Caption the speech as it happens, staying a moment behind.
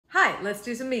Hi, let's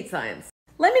do some meat science.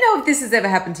 Let me know if this has ever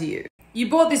happened to you.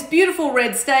 You bought this beautiful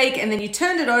red steak and then you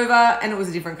turned it over and it was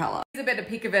a different color. Here's a better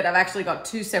pic of it. I've actually got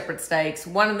two separate steaks.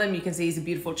 One of them you can see is a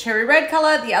beautiful cherry red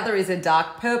color. The other is a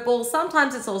dark purple.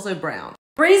 Sometimes it's also brown.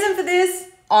 Reason for this?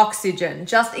 Oxygen,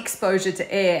 just exposure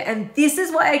to air. And this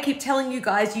is why I keep telling you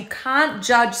guys, you can't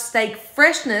judge steak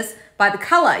freshness by the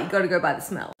color, you gotta go by the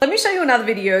smell. Let me show you another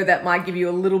video that might give you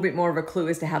a little bit more of a clue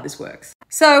as to how this works.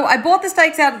 So I bought the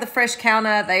steaks out of the fresh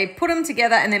counter, they put them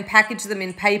together and then packaged them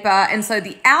in paper. And so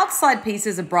the outside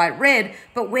pieces are bright red,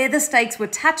 but where the steaks were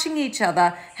touching each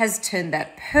other has turned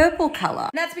that purple color.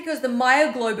 And that's because the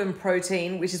myoglobin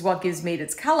protein, which is what gives meat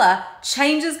its color,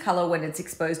 changes color when it's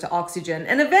exposed to oxygen.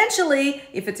 And eventually,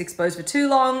 if it's exposed for too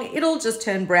long, it'll just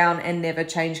turn brown and never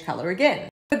change color again.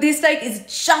 But this steak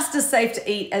is just as safe to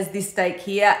eat as this steak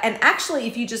here. And actually,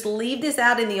 if you just leave this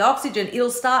out in the oxygen, it'll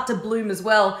start to bloom as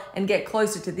well and get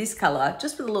closer to this color,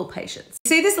 just with a little patience. You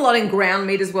see this a lot in ground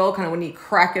meat as well, kind of when you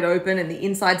crack it open and the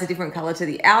inside's a different color to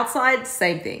the outside,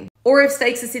 same thing. Or if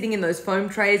steaks are sitting in those foam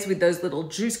trays with those little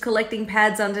juice collecting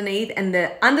pads underneath, and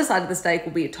the underside of the steak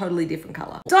will be a totally different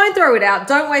color. Don't throw it out,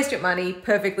 don't waste your money,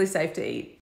 perfectly safe to eat.